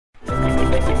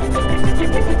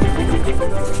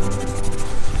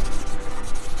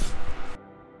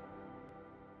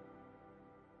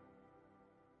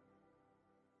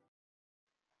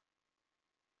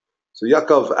So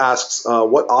Yakov asks,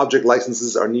 what object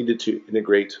licenses are needed to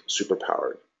integrate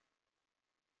Superpowered?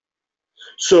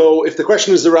 So if the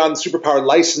question is around Superpowered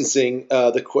licensing,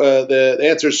 the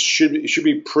answers should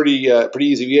be pretty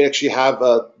easy. We actually have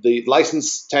the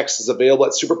license text is available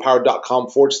at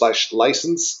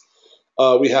superpowered.com/license.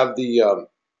 We have the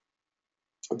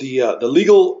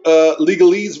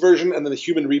legalese version and then the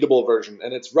human readable version,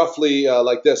 and it's roughly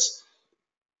like this.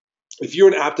 If you're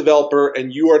an app developer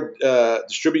and you are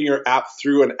distributing your app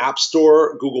through an app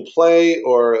store, Google Play,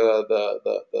 or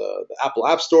the Apple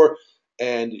App Store,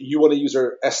 and you want to use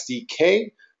our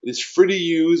SDK, it is free to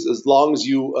use as long as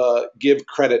you give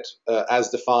credit as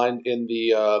defined in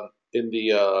the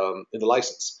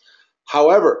license.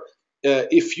 However,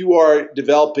 if you are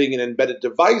developing an embedded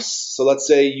device, so let's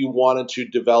say you wanted to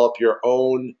develop your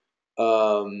own,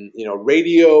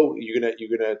 radio, you're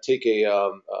gonna take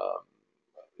a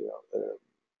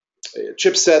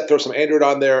chipset, throw some Android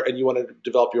on there, and you want to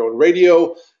develop your own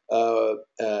radio,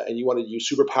 and you want to use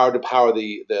Superpowered to power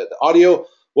the audio.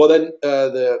 Well, then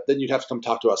you'd have to come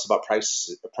talk to us about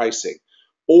pricing.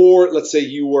 Or let's say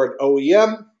you were an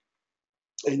OEM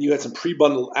and you had some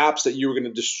pre-bundled apps that you were going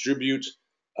to distribute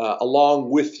along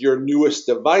with your newest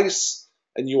device,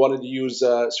 and you wanted to use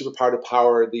Superpowered to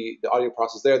power the audio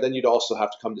process there. Then you'd also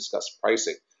have to come discuss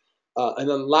pricing. And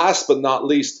then last but not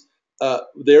least,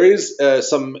 there is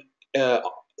some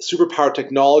Superpowered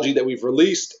technology that we've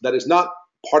released that is not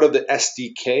part of the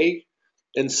SDK,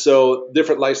 and so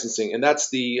different licensing, and that's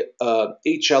the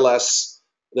HLS,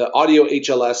 the audio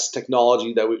HLS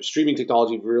technology streaming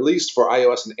technology we released for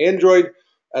iOS and Android.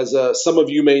 As some of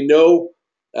you may know,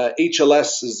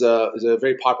 HLS is a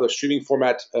very popular streaming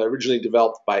format originally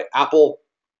developed by Apple,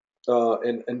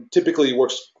 and typically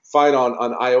works fine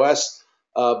on iOS.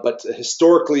 But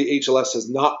historically, HLS has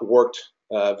not worked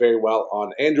very well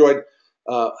on Android.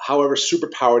 However,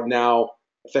 Superpowered now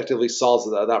effectively solves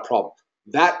that problem.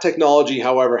 That technology,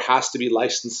 however, has to be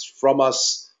licensed from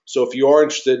us. So if you are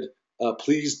interested,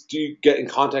 please do get in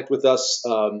contact with us.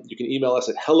 You can email us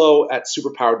at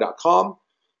hello@superpowered.com.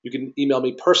 You can email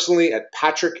me personally at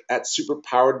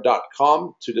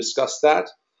patrick@superpowered.com to discuss that.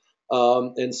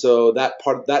 And so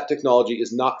that technology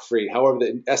is not free. However,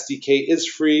 the SDK is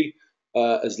free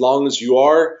as long as you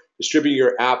are distributing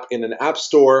your app in an app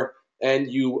store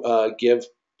and you give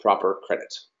proper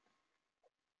credit.